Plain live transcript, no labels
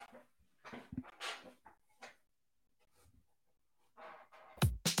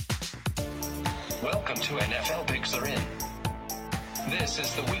welcome to NFL Picks Are In. This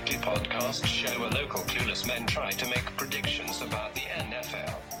is the weekly podcast show where local clueless men try to make predictions about the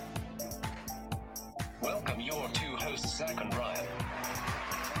NFL. Welcome your two hosts, Zach and Ryan.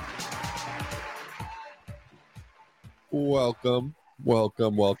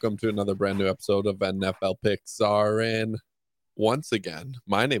 Welcome to another brand new episode of NFL Picks Are In. Once again,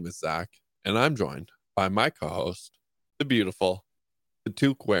 my name is Zach, and I'm joined by my co-host, the beautiful, the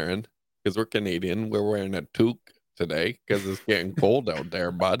toque wearing, because we're Canadian. We're wearing a toque today because it's getting cold out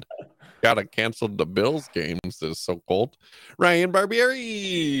there, bud. Gotta cancel the Bills games. It's so cold. Ryan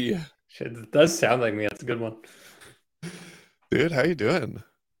Barbieri. Shit, it does sound like me. That's a good one. Dude, how you doing?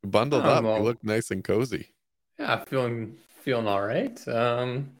 Bundled up. Well, You look nice and cozy. Yeah, feeling all right.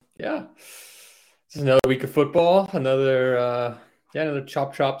 Yeah. It's another week of football, another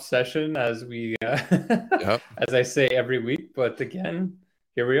chop session as we Yep. as I say every week, but again,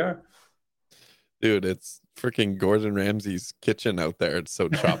 here we are. Dude, it's freaking Gordon Ramsay's kitchen out there. It's so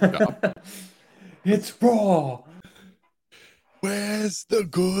chop. It's raw. Where's the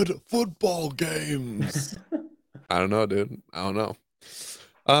good football games? I don't know, dude. I don't know.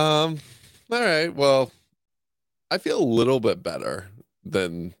 All right. Well, I feel a little bit better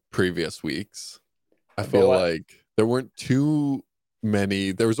than previous weeks. I feel like there weren't too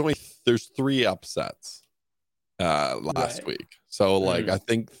many. There's 3 upsets last week. So I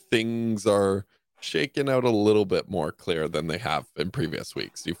think things are shaking out a little bit more clear than they have in previous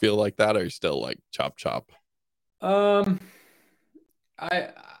weeks. Do you feel like that, or are you still like chop? I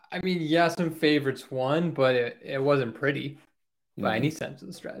mean, yeah, some favorites won, but it wasn't pretty by any sense of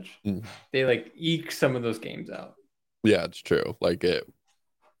the stretch. They eke some of those games out. Yeah, it's true. Like, it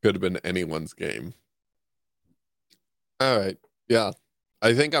could have been anyone's game. All right. Yeah.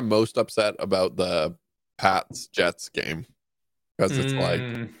 I think I'm most upset about the Pats-Jets game because it's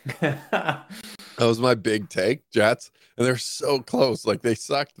that was my big take, Jets. And they're so close. Like, they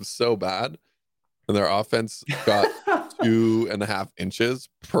sucked so bad. And their offense got 2.5 inches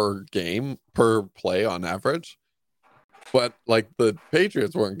per game, per play on average. But, the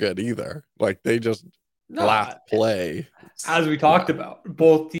Patriots weren't good either. Like, they just last play. As we talked about,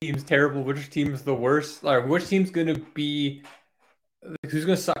 both teams terrible. Which team is the worst? Or which team's going to be, who's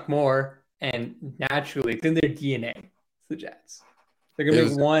going to suck more? And naturally, it's in their DNA. It's the Jets. They're going to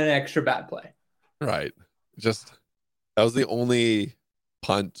make one extra bad play. Right. That was the only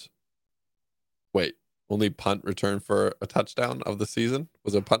punt return for a touchdown of the season.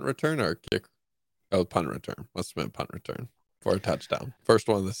 Was it punt return or kick? Oh, punt return. Must have been punt return for a touchdown. First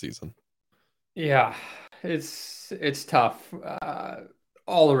one of the season. Yeah, it's tough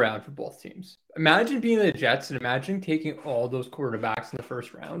all around for both teams. Imagine being the Jets and imagine taking all those quarterbacks in the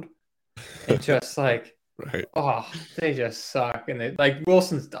first round and just right. Oh, they just suck. And they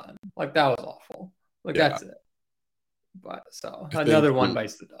Wilson's done. That was awful. That's it. But so another one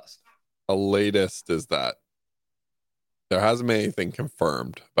bites the dust. The latest is that there hasn't been anything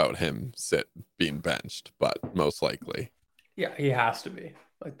confirmed about him being benched, but most likely. Yeah, he has to be.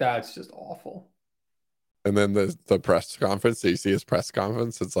 That's just awful. And then the press conference, do you see his press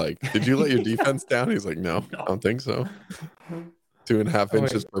conference? It's like, did you let your defense down? He's like, no, I don't think so. 2.5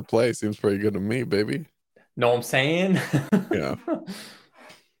 inches per play seems pretty good to me, baby. Know what I'm saying? Yeah.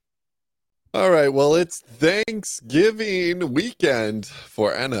 All right. Well, it's Thanksgiving weekend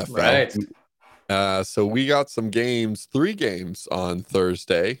for NFL. Right. So we got some games, 3 games on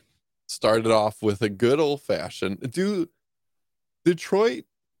Thursday. Started off with a good old-fashioned. Detroit,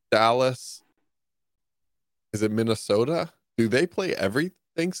 Dallas, is it Minnesota? Do they play every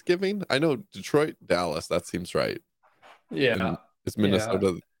Thanksgiving? I know Detroit, Dallas, that seems right. Yeah. And is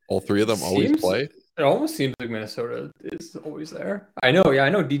Minnesota, all 3 of them always play? It almost seems like Minnesota is always there. I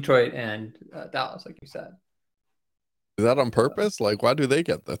know Detroit and Dallas, like you said. Is that on purpose? Why do they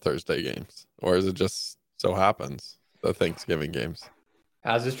get the Thursday games? Or is it just so happens, the Thanksgiving games?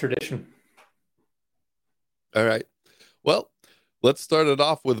 As is tradition. All right. Well, let's start it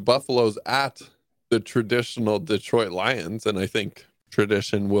off with Buffalo's at the traditional Detroit Lions. And I think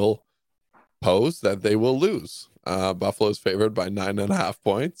tradition will pose that they will lose. Buffalo's favored by 9.5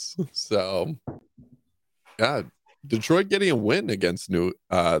 points. So, yeah, Detroit getting a win against New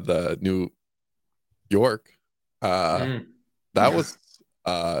York. That was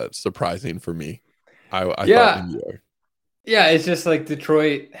surprising for me. I thought New York. Yeah, it's just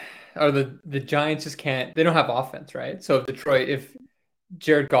Detroit or the Giants just can't. They don't have offense, right? So if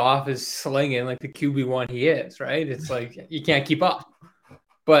Jared Goff is slinging the QB1 he is, right? It's you can't keep up.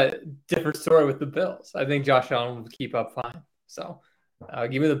 But different story with the Bills. I think Josh Allen will keep up fine. So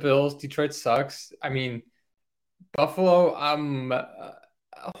give me the Bills. Detroit sucks. I mean, Buffalo,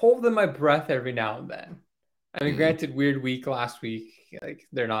 holding my breath every now and then. I mean, Mm, granted, weird week last week, like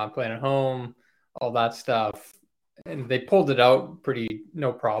they're not playing at home, all that stuff, and they pulled it out pretty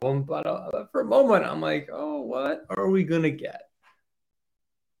no problem. But for a moment, I'm like, oh, what are we gonna get?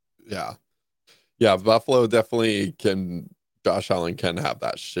 yeah. Yeah, Buffalo definitely can. Josh Allen can have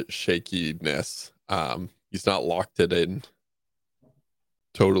that shakiness. He's not locked it in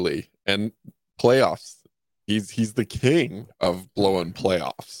totally. And playoffs, he's the king of blowing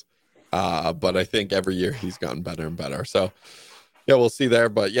playoffs. But I think every year he's gotten better and better. So yeah, we'll see there.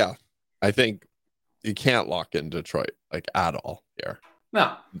 But yeah, I think you can't lock in Detroit like at all here.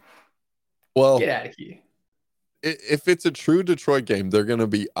 No, Well, get out of here. if it's a true Detroit game, they're going to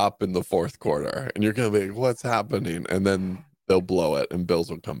be up in the fourth quarter, and you're going to be like, "What's happening?" And then they'll blow it, and Bills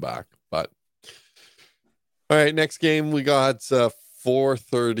will come back. But all right, next game we got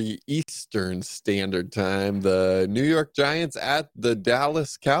 4:30 Eastern Standard Time. The New York Giants at the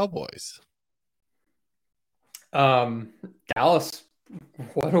Dallas Cowboys. Um, Dallas,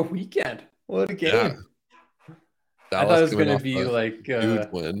 what a weekend! What a Yeah, game! I thought Dallas it was coming gonna off be a like, huge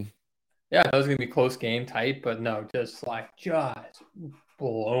win. yeah, that was gonna be close game tight, but no, just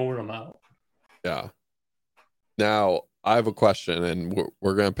blown them out. Yeah. Now I have a question, and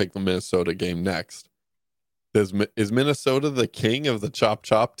we're going to pick the Minnesota game next. Is Minnesota the king of the chop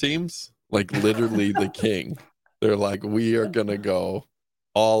chop teams? Like literally the king. They're like, we are gonna go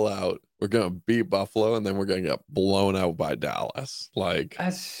all out. We're gonna beat Buffalo, and then we're gonna get blown out by Dallas. Like,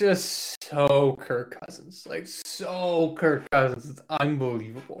 That's just so Kirk Cousins, like so Kirk Cousins. It's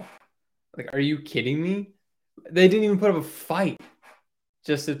unbelievable. Like, are you kidding me? They didn't even put up a fight.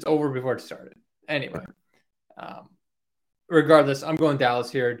 Just it's over before it started. Anyway, um, regardless, I'm going Dallas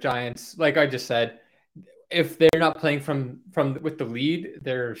here. Giants, like I just said, if they're not playing from with the lead,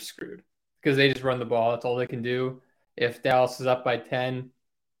 they're screwed because they just run the ball. That's all they can do. If Dallas is up by 10,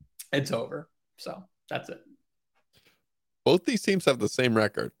 it's over. So that's it. both these teams have the same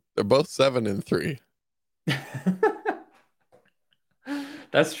record. They're both 7-3.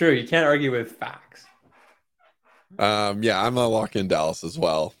 That's true. You can't argue with facts. Yeah, I'm gonna lock in Dallas as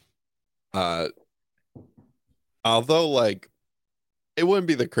well. Uh, although like it wouldn't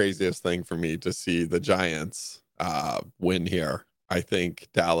be the craziest thing for me to see the Giants win here. I think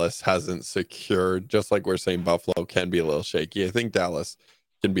Dallas hasn't secured, just like we're saying Buffalo can be a little shaky. I think Dallas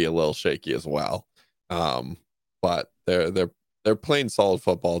can be a little shaky as well. But they're playing solid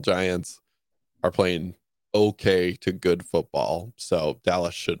football. Giants are playing okay to good football. So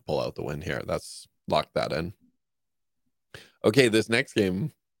Dallas should pull out the win here. That's lock that in. Okay, this next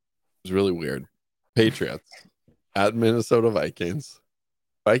game is really weird. Patriots at Minnesota Vikings.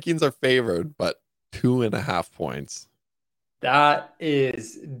 Vikings are favored, but 2.5 points. That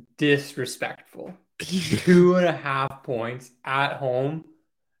is disrespectful. 2.5 points at home,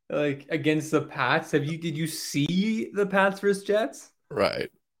 like against the Pats. Did you see the Pats versus Jets?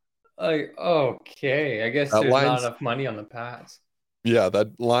 Right. Like, okay, I guess That there's not line's enough money on the Pats. yeah,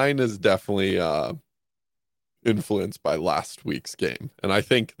 that line is definitely influenced by last week's game. And I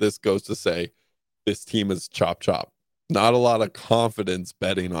think this goes to say this team is chop chop. Not a lot of confidence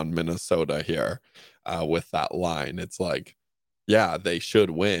betting on Minnesota here with that line. It's like, yeah, they should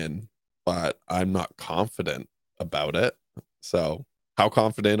win, but I'm not confident about it. So, how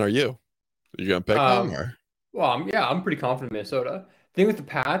confident are you? Are you gonna pick them Um, or? well, I'm pretty confident in Minnesota. Thing with the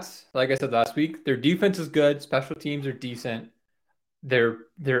Pats, like I said last week, their defense is good, special teams are decent. Their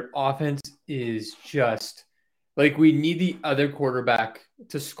offense is just like we need the other quarterback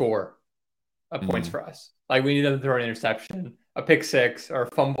to score points Mm, for us. Like we need them to throw an interception, a pick six, or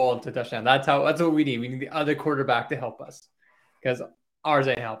a fumble into a touchdown. That's what we need. We need the other quarterback to help us because ours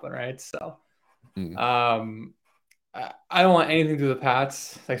ain't helping, right? So mm. um I don't want anything to do with the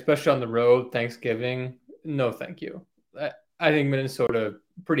Pats, like especially on the road, Thanksgiving. No, thank you. I think Minnesota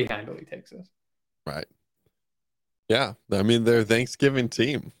pretty handily takes this. Right. Yeah, I mean they're Thanksgiving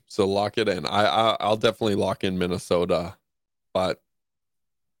team, so lock it in. I'll definitely lock in Minnesota, but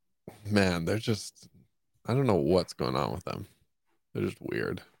man, they're just I don't know what's going on with them. They're just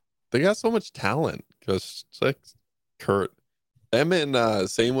weird. They got so much talent because it's like Kurt, them and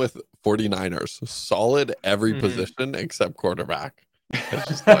same with 49ers, solid every Mhm. position except quarterback. It's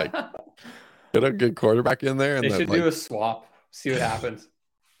just like get a good quarterback in there and They then should like do a swap, see what happens.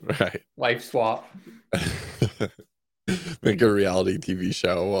 right. Life swap. Make a reality TV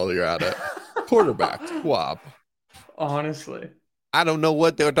show while you're at it. Quarterback swap. Honestly. I don't know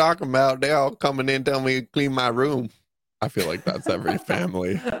what they're talking about. They're all coming in telling me to clean my room. I feel like that's every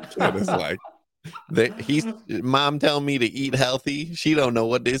family. It is like he's mom telling me to eat healthy. She don't know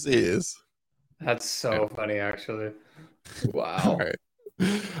what this is. That's so funny, actually. All Wow. right.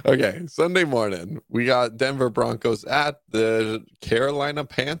 Okay, Sunday morning, we got Denver Broncos at the Carolina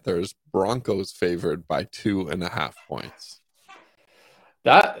Panthers. Broncos favored by 2.5 points.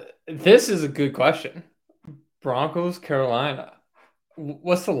 This is a good question. Broncos, Carolina.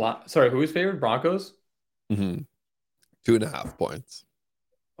 What's the line? Sorry, who's favored? Broncos? 2.5 points.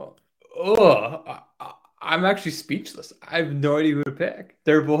 Oh, I'm actually speechless. I have no idea who to pick.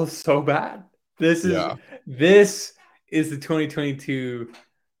 They're both so bad. This is the 2022,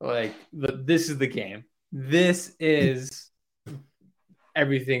 this is the game. This is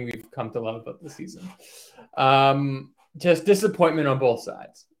everything we've come to love about the season. Just disappointment on both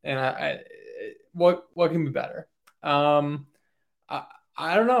sides. And what can be better? I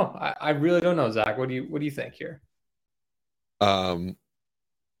don't know. I really don't know, Zach. What do you think here?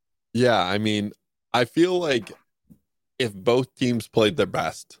 Yeah, I mean, I feel like if both teams played their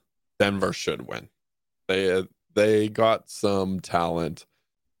best, Denver should win. They got some talent.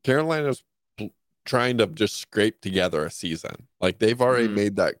 Carolina's trying to just scrape together a season. Like they've already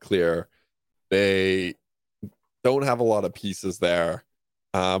made that clear. They don't have a lot of pieces there,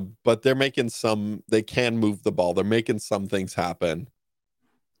 but they're making some. They can move the ball. They're making some things happen.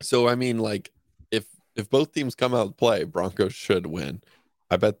 So I mean, like if both teams come out and play, Broncos should win.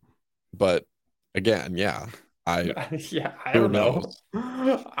 I bet. But again, yeah, I don't know.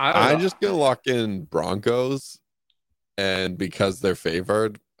 I'm just gonna lock in Broncos, and because they're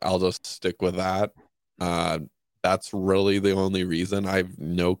favored, I'll just stick with that. That's really the only reason. I have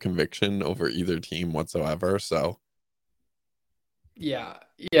no conviction over either team whatsoever. So yeah,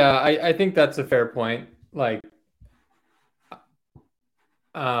 I think that's a fair point. Like,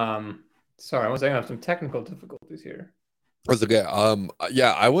 sorry, I have some technical difficulties here. that's okay.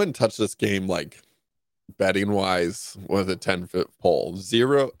 Yeah, I wouldn't touch this game like betting wise with a 10-foot pole.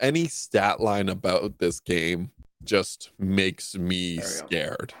 Zero, any stat line about this game just makes me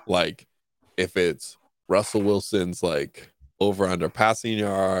scared. Like if it's Russell Wilson's like over under passing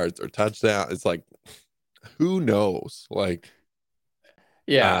yards or touchdown, it's like who knows? Like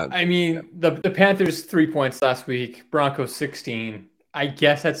I mean the Panthers 3 points last week, Broncos 16. I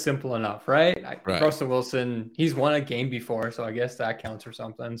guess that's simple enough, right? Russell Wilson, he's won a game before, so I guess that counts for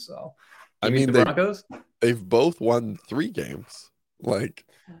something. So I mean, the Broncos, they've both won 3 games. Like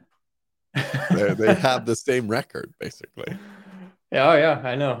they have the same record, basically. Yeah,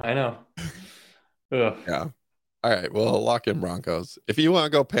 I know. Ugh. Yeah. All right. Well, lock in Broncos. If you want to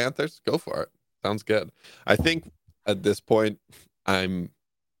go Panthers, go for it. Sounds good. I think at this point, I'm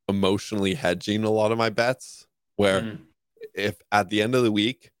emotionally hedging a lot of my bets. Where if at the end of the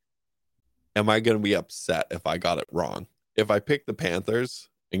week, am I going to be upset if I got it wrong? If I pick the Panthers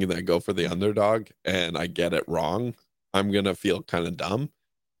and then I go for the underdog and I get it wrong, I'm going to feel kind of dumb.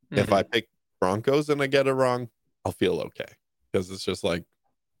 If I pick Broncos and I get it wrong, I'll feel okay. Because it's just like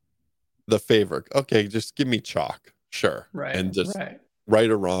the favorite. Okay, just give me chalk. Sure. Right. And just right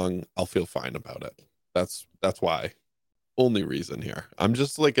or wrong, I'll feel fine about it. That's why. Only reason here. I'm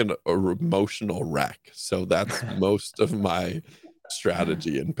just like an emotional wreck. So that's most of my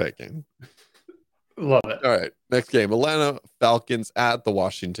strategy in picking. Love it. All right. Next game. Atlanta Falcons at the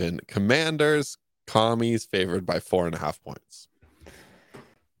Washington Commanders. Commies favored by 4.5 points.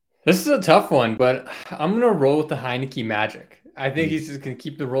 This is a tough one, but I'm going to roll with the Heineke magic. I think he's just going to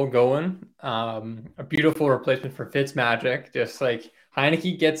keep the roll going. A beautiful replacement for Fitzmagic. Just like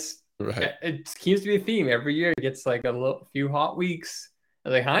Heineke gets, it seems to be a theme every year. He gets like a few hot weeks.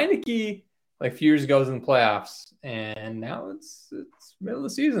 Like Heineke, like a few years ago, was in the playoffs, and now it's middle of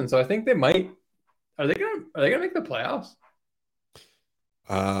the season. So I think they might. Are they gonna make the playoffs?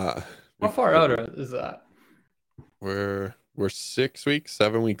 How far out is that? We're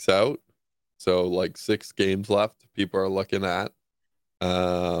 7 weeks out. So like 6 games left people are looking at.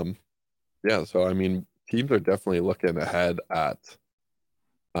 Yeah, so I mean teams are definitely looking ahead at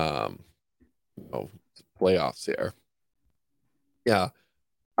playoffs here. Yeah,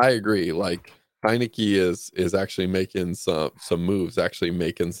 I agree. Like Heineke is actually making some moves, actually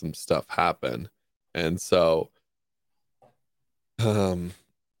making some stuff happen. And so I'm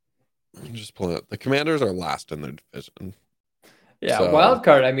just pulling up. The Commanders are last in their division. Yeah, so, wild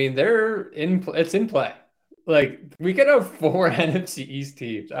card. I mean, it's in play. Like we could have 4 NFC East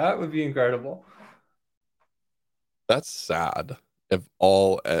teams. That would be incredible. That's sad. If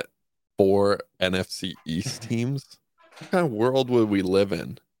all 4 NFC East teams, what kind of world would we live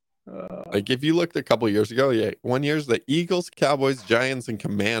in? Like if you looked a couple years ago, one year's the Eagles, Cowboys, Giants, and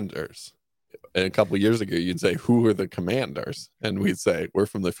Commanders. And a couple years ago, you'd say, who are the Commanders? And we'd say, we're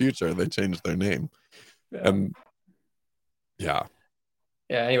from the future. They changed their name. Yeah.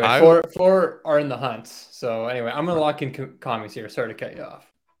 Yeah. Anyway, I four are in the hunt. So anyway, I'm gonna lock in commies here. Sorry to cut you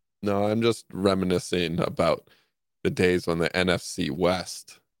off. no, I'm just reminiscing about the days when the NFC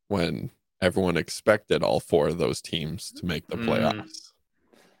West, when everyone expected all four of those teams to make the playoffs.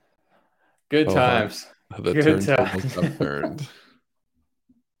 Good Oh, how times. the Good turntables have times. turned.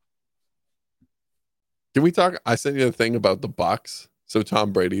 Can we talk? I sent you a thing about the Bucks. So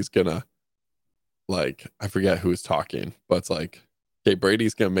Tom Brady's gonna, like, I forget who's talking, but it's like, okay,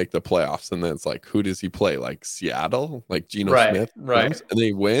 Brady's gonna make the playoffs, and then it's like, who does he play? Like Seattle, like Geno Right. Smith Right. comes and then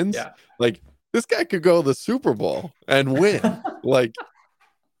he wins. Yeah. Like this guy could go to the Super Bowl and win. Like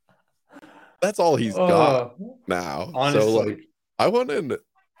that's all he's got Oh, now. So like, honestly. I wanted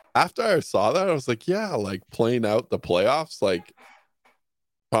after I saw that, I was like, yeah, like playing out the playoffs, like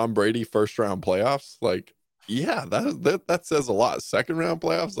Tom Brady first round playoffs, like yeah, that says a lot. Second round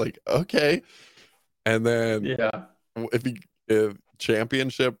playoffs, like okay, and then Yeah. if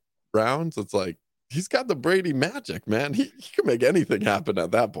championship rounds, it's like he's got the Brady magic, man. He can make anything happen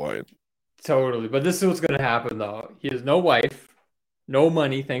at that point. Totally. But this is what's gonna happen though. He has no wife, no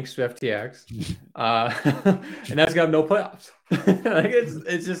money thanks to FTX. And that's got no playoffs. Like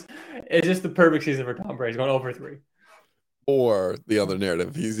it's just the perfect season for Tom Brady. He's going over 3. Or the other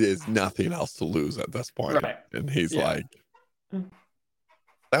narrative, he has nothing else to lose at this point, Right. and he's Yeah. like,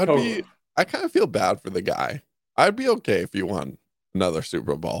 that would Totally. be. I kind of feel bad for the guy. I'd be okay if he won another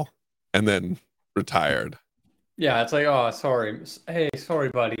Super Bowl and then retired. Yeah, it's like, oh, sorry. Hey, sorry,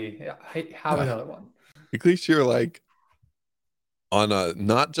 buddy. Have Yeah. another one. At least you're like on a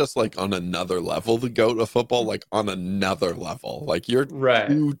not just like on another level, the GOAT of football, like on another level. Like you're Right.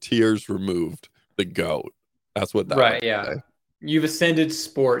 2 tiers removed, the GOAT. That's what that Right. would Yeah. say. You've ascended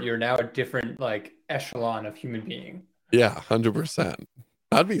sport. You're now a different like echelon of human being. Yeah, 100%.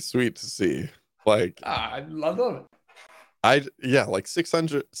 That'd be sweet to see. Like I love it. yeah, like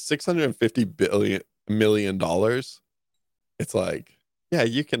 650 million dollars. It's like, yeah,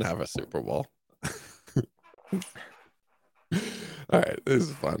 you can have a Super Bowl. All right, this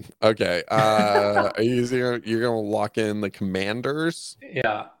is fun. Okay, are you're gonna lock in the Commanders?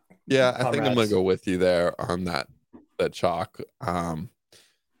 Yeah. Yeah, I think I'm gonna Comrades. go with you there on that chalk.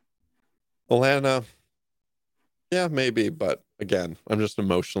 Atlanta, yeah, maybe, but again, I'm just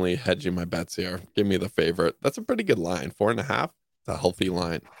emotionally hedging my bets here. Give me the favorite. That's a pretty good line. 4.5. It's a healthy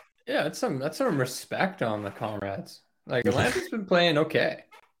line. Yeah, that's some respect on the Comrades. Like Atlanta's been playing okay.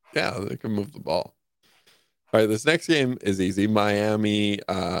 Yeah, they can move the ball. All right, this next game is easy.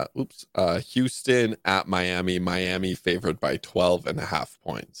 Houston at Miami. Miami favored by 12.5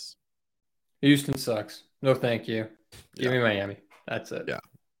 points. Houston sucks. No, thank you. Give Yeah. me Miami. That's it. Yeah.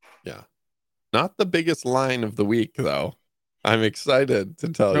 Yeah. Not the biggest line of the week, though. I'm excited to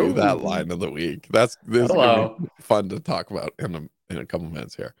tell you that Ooh. line of the week. This is gonna Hello. be fun to talk about in a couple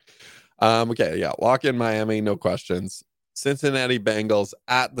minutes here. Okay, yeah, lock in Miami, no questions. Cincinnati Bengals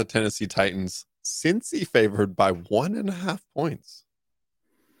at the Tennessee Titans. Cincy favored by 1.5 points.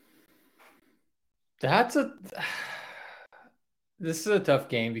 That's a This is a tough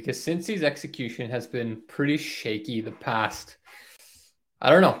game because Cincy's execution has been pretty shaky the past, I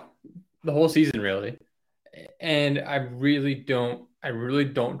don't know, the whole season really. And I really don't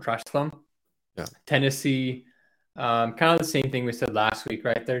trust them. Yeah. Tennessee, kind of the same thing we said last week,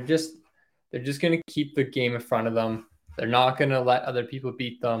 right? They're just gonna keep the game in front of them. They're not gonna let other people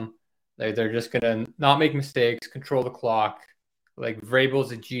beat them. They're just gonna not make mistakes, control the clock. Like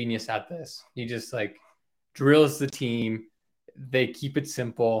Vrabel's a genius at this. He just like drills the team. They keep it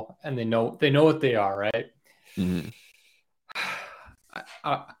simple, and they know what they are, right? Mm-hmm.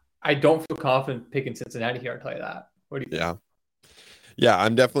 I don't feel confident picking Cincinnati here. I'll tell you that. What do you think? Yeah,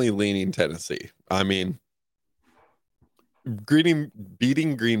 I'm definitely leaning Tennessee. I mean,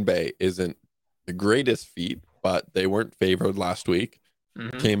 beating Green Bay isn't the greatest feat, but they weren't favored last week.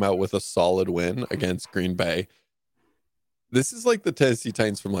 Mm-hmm. Came out with a solid win against Green Bay. This is like the Tennessee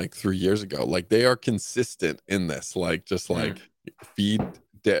Titans from like 3 years ago. Like they are consistent in this. Like just like feed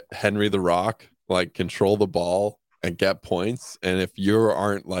Henry the Rock, like control the ball and get points. And if you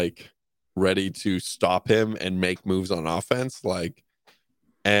aren't like ready to stop him and make moves on offense, like,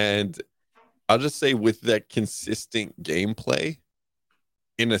 and I'll just say with that consistent gameplay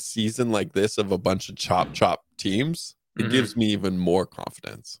in a season like this of a bunch of chop teams, it gives me even more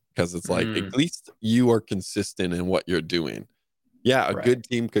confidence because it's like at least you are consistent in what you're doing. Yeah, a good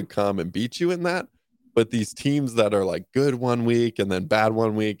team could come and beat you in that, but these teams that are like good one week and then bad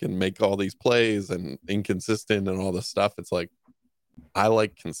one week and make all these plays and inconsistent and all this stuff, it's like I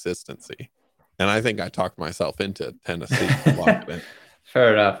like consistency. And I think I talked myself into Tennessee.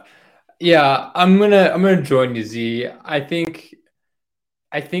 Fair enough. Yeah, I'm gonna join you, Z. I think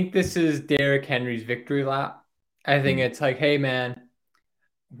I think this is Derrick Henry's victory lap. I think Mm. it's like, hey man,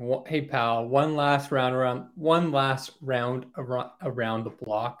 hey pal, one last round around the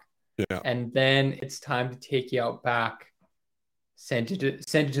block, Yeah. and then it's time to take you out back, send you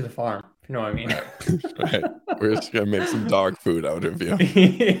to the farm. If you know what I mean. Right. Right. We're just gonna make some dog food out of you.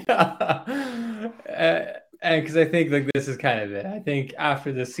 Yeah. And because I think like this is kind of it. I think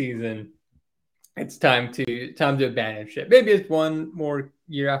after this season, it's time to abandon ship. Maybe it's one more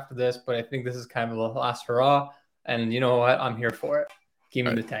year after this, but I think this is kind of the last hurrah. And you know what? I'm here for it. Give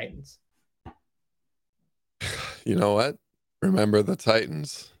me Right. the Titans. You know what? Remember the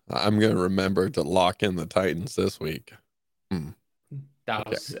Titans. I'm gonna remember to lock in the Titans this week. Hmm. That Okay.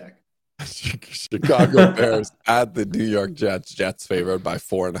 was sick. Chicago Bears at the New York Jets. Jets favored by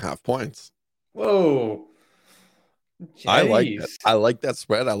 4.5 points. Whoa. I like it. Jeez. I like that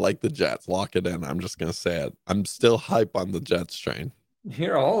spread. I like the Jets. Lock it in. I'm just gonna say it. I'm still hype on the Jets train.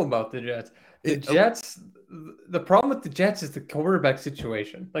 You're all about the Jets. The It, Jets, the problem with the Jets is the quarterback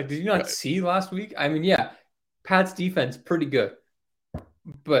situation. Like, did you not right. see last week? I mean, yeah, Pat's defense pretty good,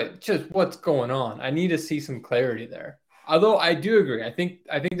 but just what's going on? I need to see some clarity there. Although I do agree. I think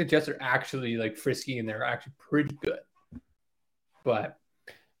the Jets are actually like frisky and they're actually pretty good. But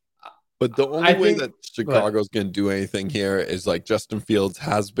But the only I way think that but Chicago's going to do anything here is like Justin Fields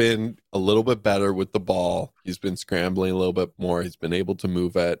has been a little bit better with the ball. He's been scrambling a little bit more. He's been able to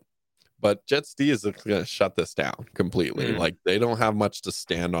move it. But Jets D is going to shut this down completely. mm, Like they don't have much to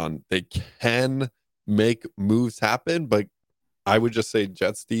stand on. They can make moves happen, but I would just say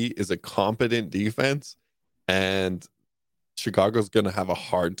Jets D is a competent defense, and Chicago's going to have a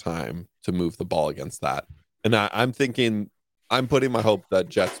hard time to move the ball against that. And I'm thinking, I'm putting my hope that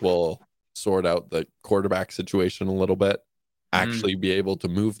Jets will sort out the quarterback situation a little bit, mm, actually be able to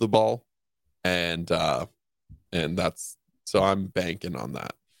move the ball, and that's so I'm banking on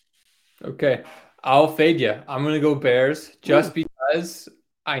that. okay, I'll fade you. I'm gonna go Bears Ooh. just because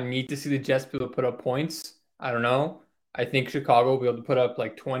I need to see the Jets be able to put up points. I don't know. I think Chicago will be able to put up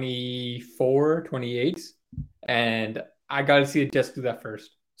like 24, 28, and I got to see the Jets do that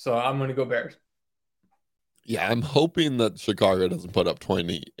first. So I'm gonna go Bears. Yeah, I'm hoping that Chicago doesn't put up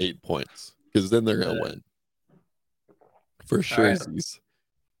 28 points because then they're gonna Uh, win for all right. surezies.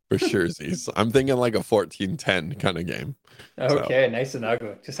 For surezies. I'm thinking like a 14-10 kind of game. So Okay, nice and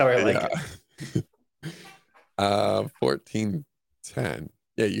ugly. Just how I like yeah. it. 14-10.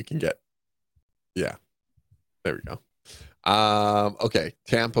 Yeah, you can get. Yeah, there we go. Okay.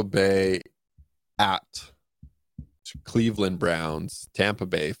 Tampa Bay at Cleveland Browns. Tampa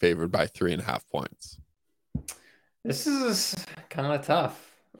Bay favored by 3.5 points. This is kind of tough.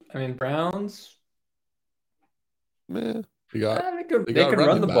 I mean, Browns, Meh. They got they could they they got can run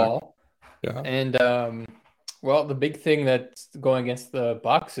running the back. ball. Yeah. And well, the big thing that's going against the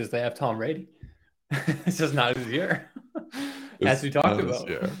Bucks is they have Tom Brady. It's just not his year, as It's we talked not this about.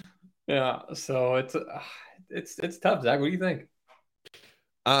 year. Yeah, so it's tough. Zach, what do you think?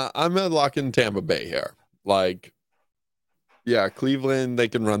 I'm gonna lock in Tampa Bay here. Like, yeah, Cleveland, they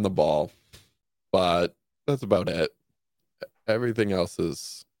can run the ball, but that's about it. Everything else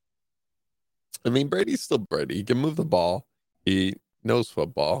is, I mean, Brady's still Brady. He can move the ball. He knows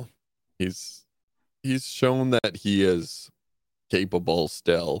football. He's he's shown that he is capable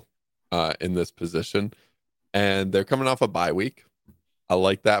still in this position. And they're coming off a bye week. I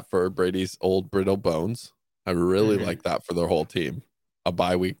like that for Brady's old brittle bones. I really Hmm. like that for their whole team. A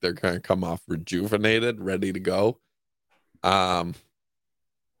bye week, they're going to come off rejuvenated, ready to go. Um,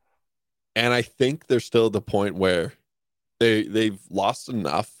 and I think they're still at the point where they've lost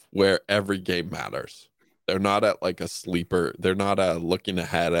enough where every game matters. They're not at like a sleeper. They're not looking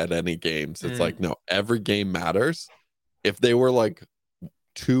ahead at any games. It's like Mm, no, every game matters. If they were like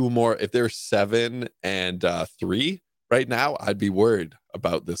two more, if they're 7-3 right now, I'd be worried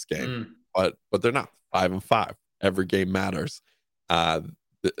about this game. mm. But they're not 5-5. Every game matters. Uh,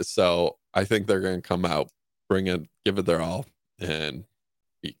 so I think they're going to come out, give it their all, and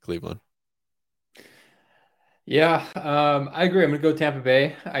beat Cleveland. Yeah, I agree. I'm gonna go Tampa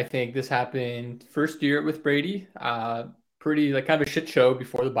Bay. I think this happened first year with Brady. Pretty like kind of a shit show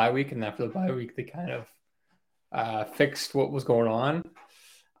before the bye week, and after the bye week, they kind of fixed what was going on.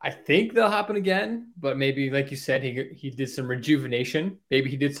 I think they'll happen again, but maybe like you said, he did some rejuvenation. Maybe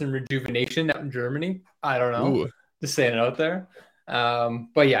he did some rejuvenation out in Germany. I don't know. Ooh. Just saying it out there.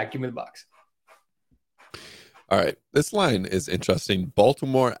 But yeah, give me the Bucks. All right. This line is interesting.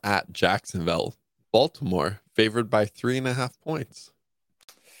 Baltimore at Jacksonville. Baltimore favored by 3.5 points.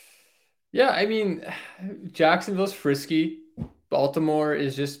 Yeah, I mean, Jacksonville's frisky. Baltimore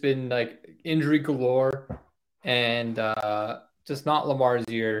has just been like injury galore, and just not Lamar's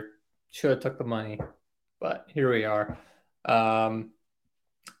year. Should have took the money, but here we are.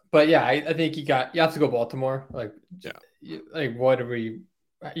 But yeah, I think you have to go Baltimore. Like, Yeah. like what are we?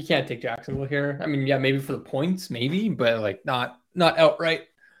 You can't take Jacksonville here. I mean, yeah, maybe for the points, maybe, but like not outright.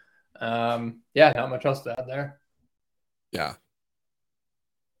 Yeah, not much else to add there. Yeah.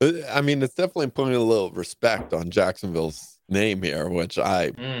 I mean, it's definitely putting a little respect on Jacksonville's name here, which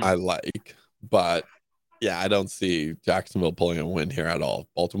I like. But yeah, I don't see Jacksonville pulling a win here at all.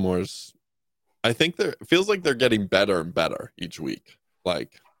 Baltimore's, I think it feels like they're getting better and better each week.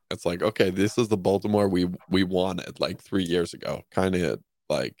 Like it's like, okay, this is the Baltimore we wanted like 3 years ago. Kind of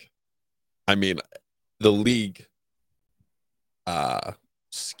like, I mean, the league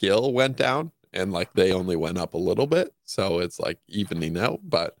skill went down and like they only went up a little bit, so it's like evening out.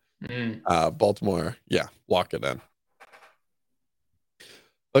 But Baltimore, yeah, lock it in.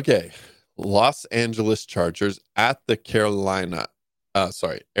 Okay, Los Angeles Chargers at the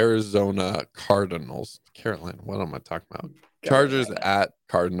Arizona Cardinals. Carolina, what am I talking about? Chargers at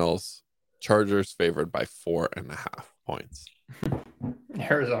Cardinals. Chargers favored by 4.5 points.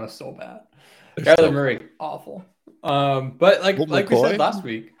 Arizona's so bad. Kyler Murray, awful. But like we said last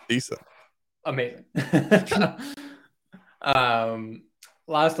week, decent, amazing.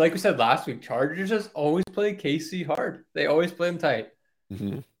 Like we said last week, Chargers just always play KC hard. They always play them tight.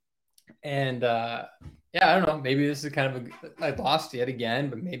 Mm-hmm. And yeah, I don't know. Maybe this is kind of I lost yet again,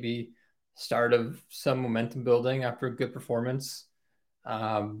 but maybe start of some momentum building after a good performance.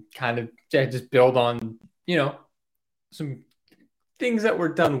 Kind of just build on some things that were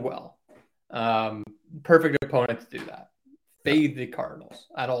done well. Perfect opponent to do that. Fade the Cardinals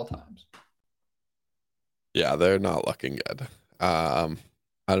at all times. Yeah, they're not looking good. I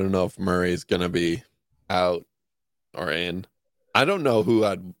don't know if Murray's gonna be out or in. I don't know who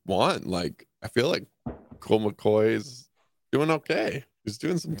I'd want. Like, I feel like Cole McCoy's doing okay. He's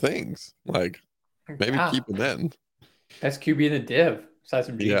doing some things. Like, maybe keep him in. Best QB in the div, besides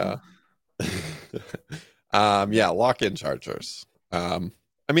from Yeah. Yeah, lock in Chargers. I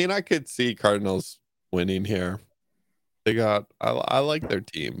mean, I could see Cardinals winning here. They got I like their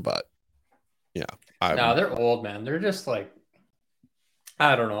team, but yeah. No, they're old, man. They're just like,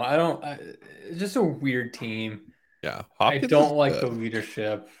 I don't know. It's just a weird team. Yeah. Hopkins I don't like the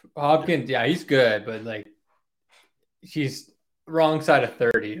leadership. Hopkins, yeah, he's good, but like he's wrong side of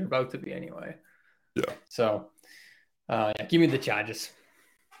 30, about to be anyway. Yeah. So yeah, give me the Chargers.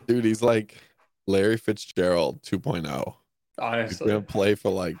 Dude, he's like Larry Fitzgerald 2.0. Honestly. He's gonna play for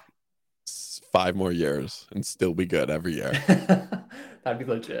like 5 more years and still be good every year. That'd be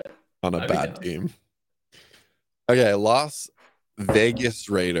legit. On a bad team. Okay, Las Vegas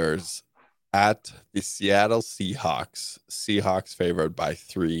Raiders at the Seattle Seahawks. Seahawks favored by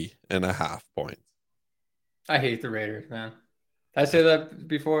 3.5 points. I hate the Raiders, man. Did I say that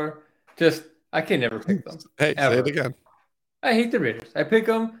before? I can never pick them. Hey, ever. Say it again. I hate the Raiders. I pick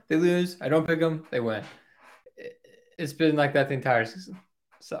them, they lose. I don't pick them, they win. It's been like that the entire season.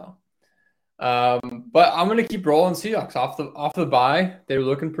 So, but I'm gonna keep rolling Seahawks off the bye. They're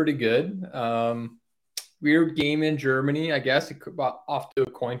looking pretty good. Weird game in Germany, I guess. It could off to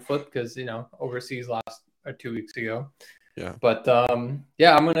a coin flip because overseas last 2 weeks ago. Yeah. But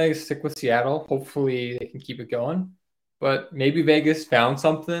yeah, I'm gonna stick with Seattle. Hopefully they can keep it going. But maybe Vegas found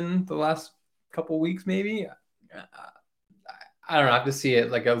something the last couple weeks. Maybe I don't know. I have to see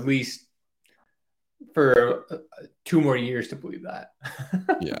it like at least for 2 more years to believe that.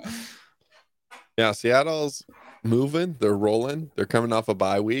 Yeah. Seattle's moving. They're rolling. They're coming off a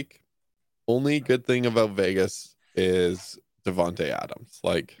bye week. Only good thing about Vegas is Devontae Adams.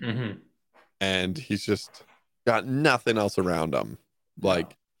 Like, and he's just got nothing else around him.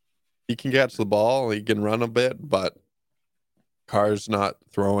 Like, he can catch the ball, he can run a bit, but Carr's not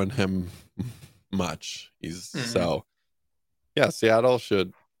throwing him much. So, yeah, Seattle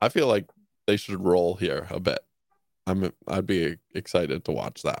I feel like they should roll here a bit. I'd be excited to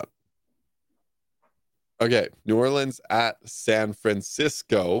watch that. Okay, New Orleans at San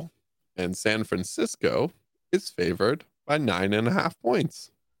Francisco. And San Francisco is favored by 9.5 points.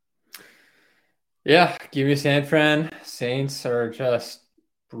 Yeah, give me San Fran. Saints are just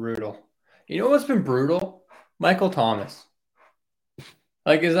brutal. You know what's been brutal? Michael Thomas.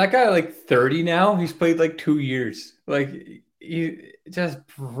 Like, is that guy like 30 now? He's played like 2 years. Like, he just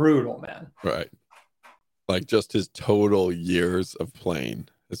brutal, man. Right. Like, just his total years of playing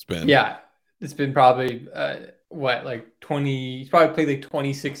has been. Yeah, it's been probably like 20. He's probably played like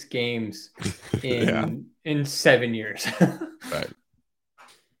 26 games in 7 years. Right.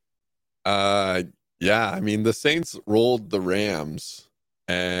 Yeah, I mean, the Saints rolled the Rams,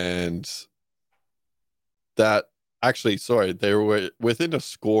 and that Actually, sorry, they were within a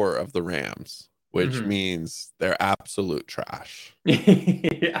score of the Rams, which Mhm. means they're absolute trash.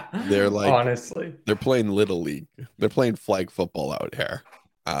 Yeah, They're like honestly, they're playing little league. They're playing flag football out here.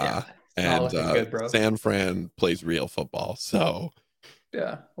 yeah, it's not And looking good, bro. San Fran plays real football. So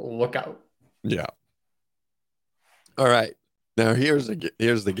Yeah, look out. yeah. All right. Now here's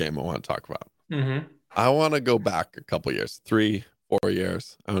the game I want to talk about. Mm-hmm. I want to go back a couple years, 3, 4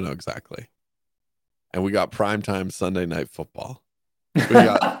 years. I don't know exactly. And we got primetime Sunday night football. We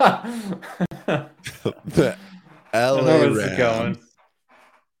got the I know LA where this is going. Rams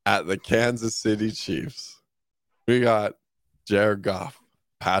at the Kansas City Chiefs. We got Jared Goff,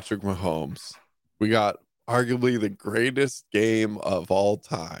 Patrick Mahomes. We got arguably the greatest game of all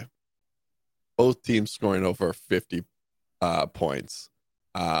time. Both teams scoring over 50 points.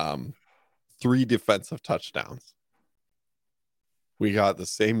 3 defensive touchdowns. We got the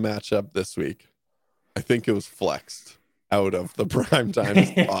same matchup this week. I think it was flexed out of the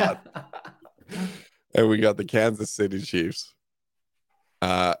primetime spot. And we got the Kansas City Chiefs.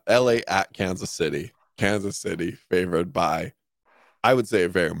 LA at Kansas City. Kansas City favored by, I would say, a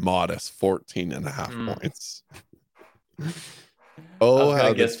very modest 14 and a half points. Oh, how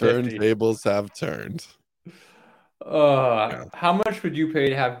the guess 50. turntables have turned. How much would you pay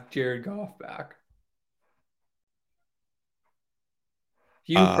to have Jared Goff back?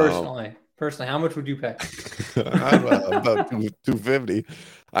 You personally, how much would you pay? About 250.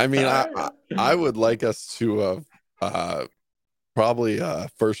 I mean, I would like us to have probably a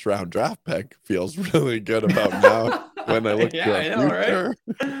first round draft pick. Feels really good about now when I look Yeah, to I our know, future.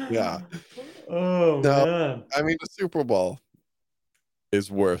 right? Yeah. Oh No, man. I mean the Super Bowl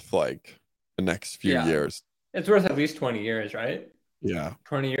is worth like the next few Yeah. years. It's worth at least 20 years, right? Yeah.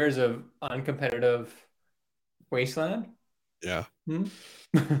 20 years of uncompetitive wasteland. Yeah. Hmm?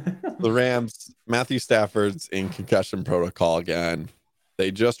 The Rams, Matthew Stafford's in concussion protocol again.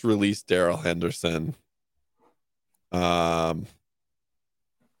 They just released Darrell Henderson.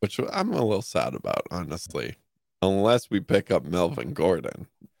 Which I'm a little sad about, honestly. Unless we pick up Melvin Gordon.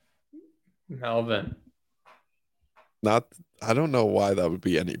 Melvin. I don't know why that would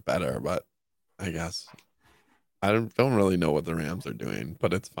be any better, but I guess. I don't really know what the Rams are doing,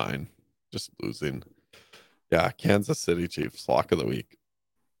 but it's fine. Just losing. Yeah, Kansas City Chiefs, lock of the week.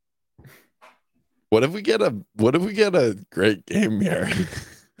 What if we get a great game here?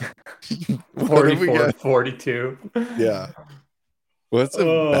 44-42. Yeah. What's it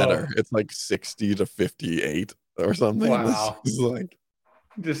better? It's like 60 to 58 or something. Wow. This is like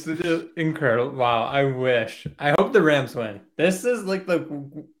just incredible. Wow. I wish. I hope the Rams win. This is like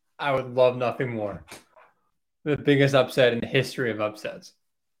I would love nothing more. The biggest upset in the history of upsets.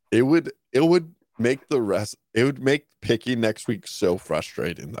 It would make it would make picking next week so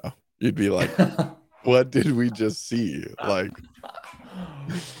frustrating though. You'd be like, what did we just see? Like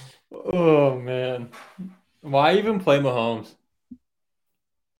oh man. Why even play Mahomes?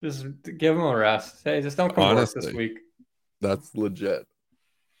 Just give him a rest. Hey, just don't come work this week. That's legit.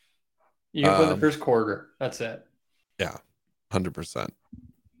 You can play the first quarter. That's it. Yeah, 100%.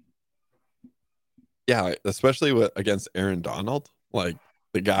 Yeah, especially against Aaron Donald. Like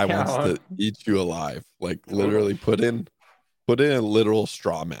the guy wants to eat you alive. Like literally put in a literal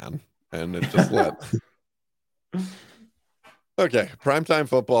straw man, and it just let. Okay, primetime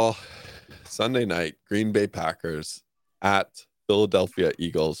football, Sunday night, Green Bay Packers at Philadelphia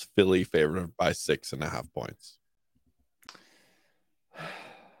Eagles. Philly favored by 6.5 points.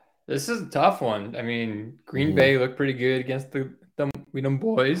 This is a tough one. I mean, Green Bay looked pretty good against the Weedham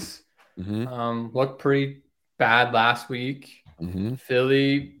boys. Looked pretty bad last week.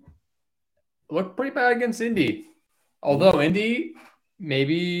 Philly looked pretty bad against Indy. Although Indy,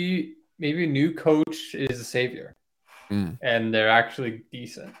 maybe a new coach is a savior. And they're actually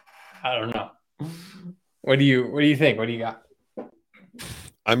decent. I don't know. What do you think? What do you got?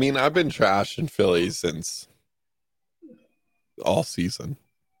 I mean, I've been trashing Philly since all season.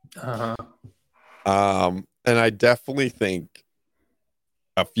 And I definitely think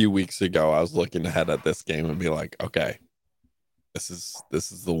a few weeks ago I was looking ahead at this game and be like, okay, this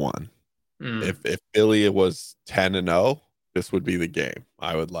is the one. If Philly was 10-0, this would be the game.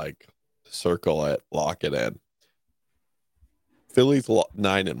 I would like circle it, lock it in. Philly's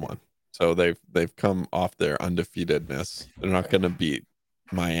 9-1, so they've come off their undefeatedness. They're not going to beat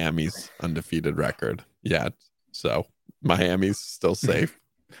Miami's undefeated record yet, so Miami's still safe.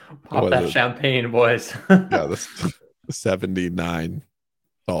 Pop that champagne, boys. Yeah, the 79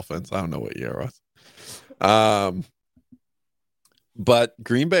 Dolphins. I don't know what year it was. But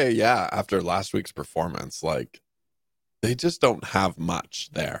Green Bay, yeah, after last week's performance, like they just don't have much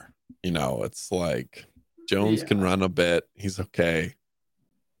there. You know, it's like Jones can run a bit. He's okay.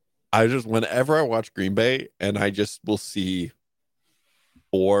 Whenever I watch Green Bay, and I just will see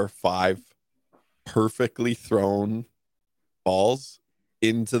 4 or 5 perfectly thrown balls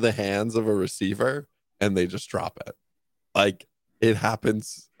into the hands of a receiver, and they just drop it. Like, it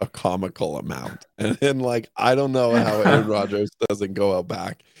happens a comical amount. And then, like, I don't know how Aaron Rodgers doesn't go out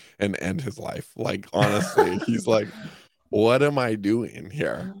back and end his life. Like, honestly, he's like, what am I doing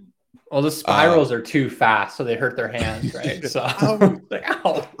here? Well, the spirals are too fast, so they hurt their hands, right? So, like,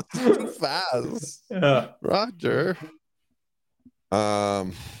 ow. Too fast. Yeah. Roger.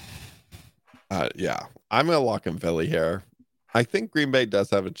 Yeah, I'm gonna lock in Philly here. I think Green Bay does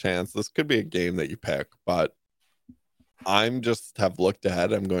have a chance. This could be a game that you pick, but I'm just have looked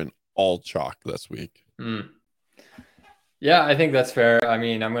ahead. I'm going all chalk this week. Yeah, I think that's fair. I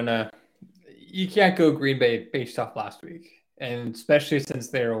mean, you can't go Green Bay based off last week, and especially since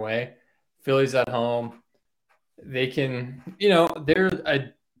they're away. Philly's at home. They can, they're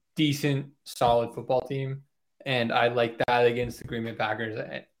a decent, solid football team, and I like that against the Green Bay Packers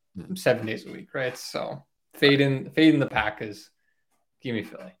 7 days a week, right? So fading the Packers. Give me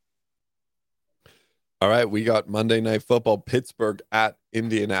Philly. All right, we got Monday Night Football, Pittsburgh at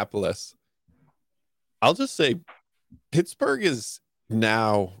Indianapolis. I'll just say Pittsburgh is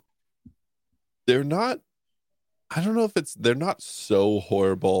now, they're not, I don't know if they're not so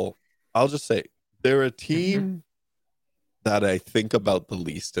horrible. I'll just say they're a team that I think about the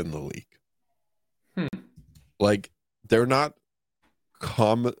least in the league. Like, they're not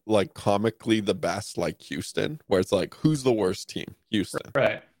comically the best like Houston, where it's like, who's the worst team? Houston.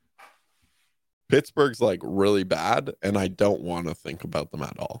 Right. Pittsburgh's like really bad, and I don't want to think about them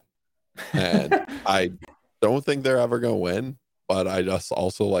at all. And I don't think they're ever going to win, but I just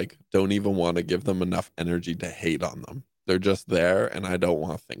also like don't even want to give them enough energy to hate on them. They're just there, and I don't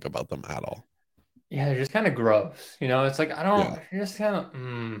want to think about them at all. Yeah, they're just kind of gross. It's like, you're just kind of,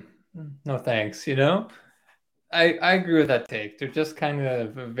 no thanks, I agree with that take. They're just kind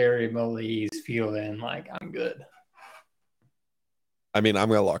of a very malaise feeling, like, I'm good. I mean, I'm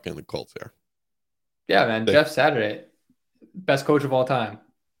going to lock in the Colts here. Yeah, man. Jeff Saturday, best coach of all time.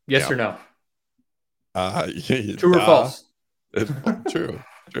 Yes or no? True or false? True.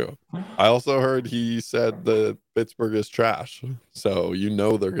 I also heard he said that Pittsburgh is trash, so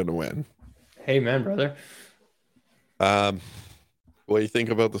they're going to win. Hey, man, brother. What do you think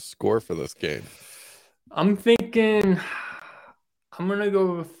about the score for this game? I'm thinking I'm going to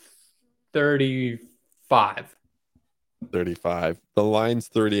go 35. 35. The line's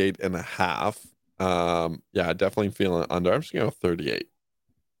 38.5. Yeah, definitely feeling under. I'm just going to go 38.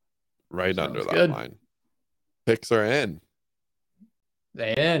 Right Sounds under that good. Line. Picks are in.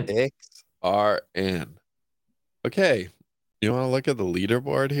 They in. Picks are in. Okay. You want to look at the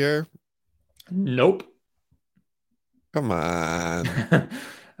leaderboard here? Nope. Come on. All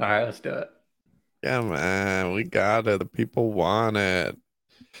right, let's do it. Come on. We got it. The people want it.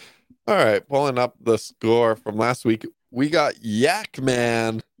 All right. Pulling up the score from last week. We got Yak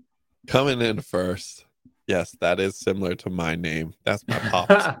Man coming in first. Yes, that is similar to my name. That's my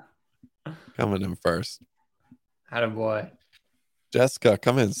pops. Coming in first. Attaboy. Jessica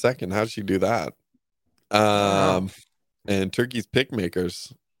coming in second. How'd she do that? And Turkey's pick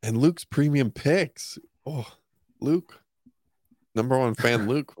makers and Luke's premium picks. Oh, Luke. Number one fan,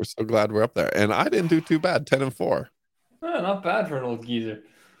 Luke. We're so glad we're up there. And I didn't do too bad. 10-4. Not bad for an old geezer.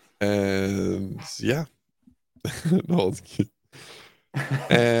 And yeah. An old geezer.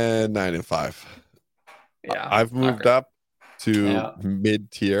 And 9-5. Yeah. I've moved up to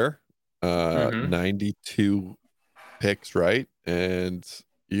mid-tier. 92 picks right, and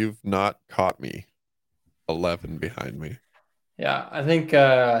you've not caught me. 11 behind me. Yeah, I think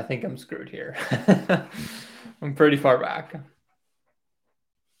I'm screwed here. I'm pretty far back.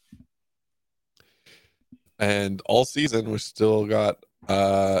 And all season we still got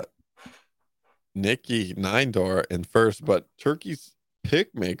Nikki Nine-Door in first, but Turkey's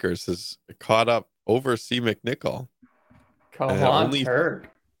pick makers has caught up over C. McNichol. Come on, Turk.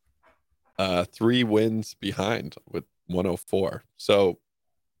 3 wins behind with 104. So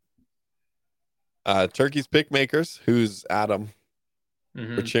Turkey's pick makers, who's Adam,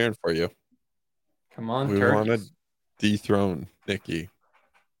 we're cheering for you. Come on, we want to dethrone Nikki.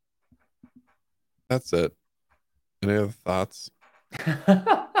 That's it. Any other thoughts?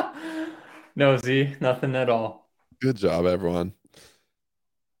 No, Z, nothing at all. Good job, everyone.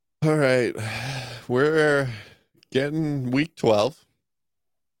 All right, we're getting week 12.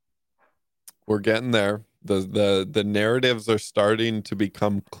 We're getting there. The narratives are starting to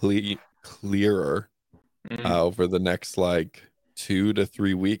become clearer over the next 2 to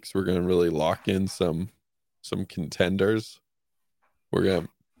 3 weeks. We're going to really lock in some some contenders. We're gonna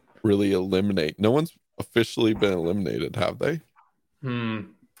really eliminate. No one's officially been eliminated, have they? I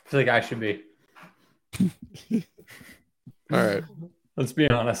feel like I should be. All right, Let's be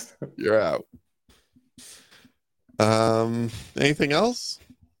honest. you're out. Anything else?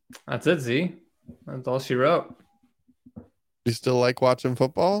 That's it, Z. That's all she wrote. You still like watching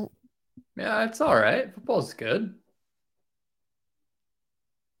football? Yeah, it's all right. Football's good.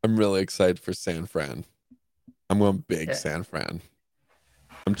 I'm really excited for San Fran. I'm going big Yeah. San Fran.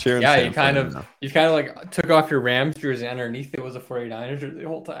 I'm cheering. Yeah, San you kind Fran of now. like took off your Rams jersey, underneath it was a 49ers jersey the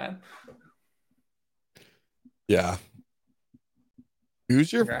whole time. Yeah.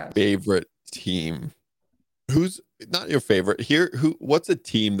 Who's your Congrats. favorite team? Who's not your favorite here? What's a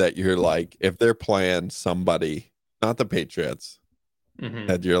team that you're like, if they're playing somebody, not the Patriots, Mhm.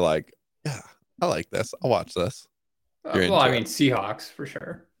 that you're like, yeah, I like this. I'll watch this. You're Well, I into mean Seahawks for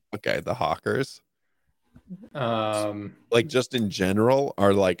sure. Okay, the Hawkers. Or Like just in general,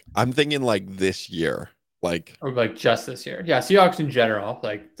 are like I'm thinking like this year. Like like just this year. Yeah, Seahawks in general,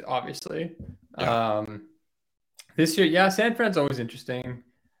 like obviously. Yeah. This year, yeah, San Fran's always interesting.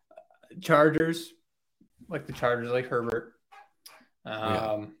 Chargers, like the Chargers, like Herbert.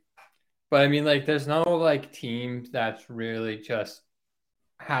 Yeah. But I mean, like, there's no like team that's really just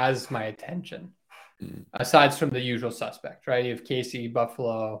has my attention Mm. aside from the usual suspects, right? You have KC,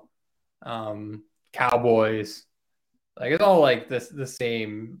 Buffalo, Cowboys. Like it's all like the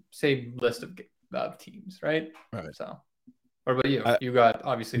same list of teams, right? Right. So, what about you? You got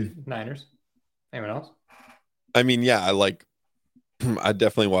obviously Niners. Anyone else? I mean, yeah, I like I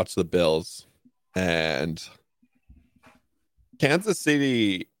definitely watch the Bills and Kansas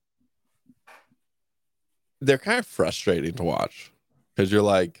City. They're kind of frustrating to watch because you're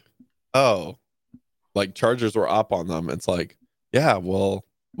like, oh, like Chargers were up on them. It's like, yeah, well,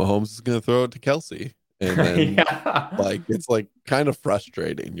 Mahomes is gonna throw it to Kelsey. And then Yeah. like it's like kind of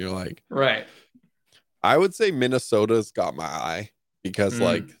frustrating. You're like, Right. I would say Minnesota's got my eye because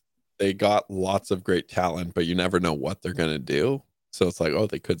like they got lots of great talent, but you never know what they're gonna do. So it's like, oh,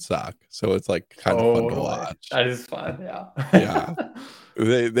 they could suck. So it's like kind of fun to watch. That is fun. Yeah. Yeah.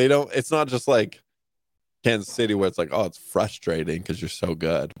 They don't. It's not just like Kansas City where it's like, oh, it's frustrating because you're so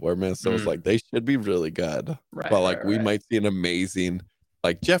good. Where Minnesota's like, they should be really good, Right. but like we might see an amazing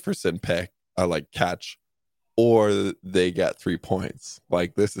like Jefferson pick, like catch, or they get 3 points.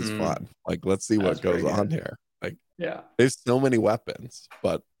 Like this is fun. Like let's see what goes on here. Like yeah, there's so many weapons,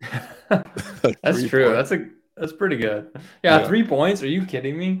 but that's true. That's pretty good. Yeah, 3 points. Are you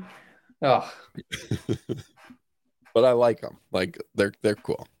kidding me? Oh, but I like them. Like they're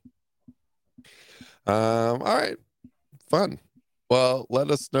cool. All right, fun. Well,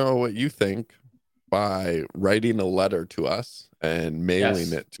 let us know what you think by writing a letter to us and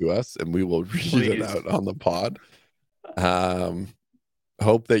mailing it to us, and we will read it out on the pod.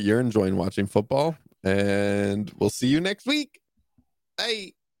 Hope that you're enjoying watching football, and we'll see you next week.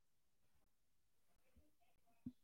 Bye.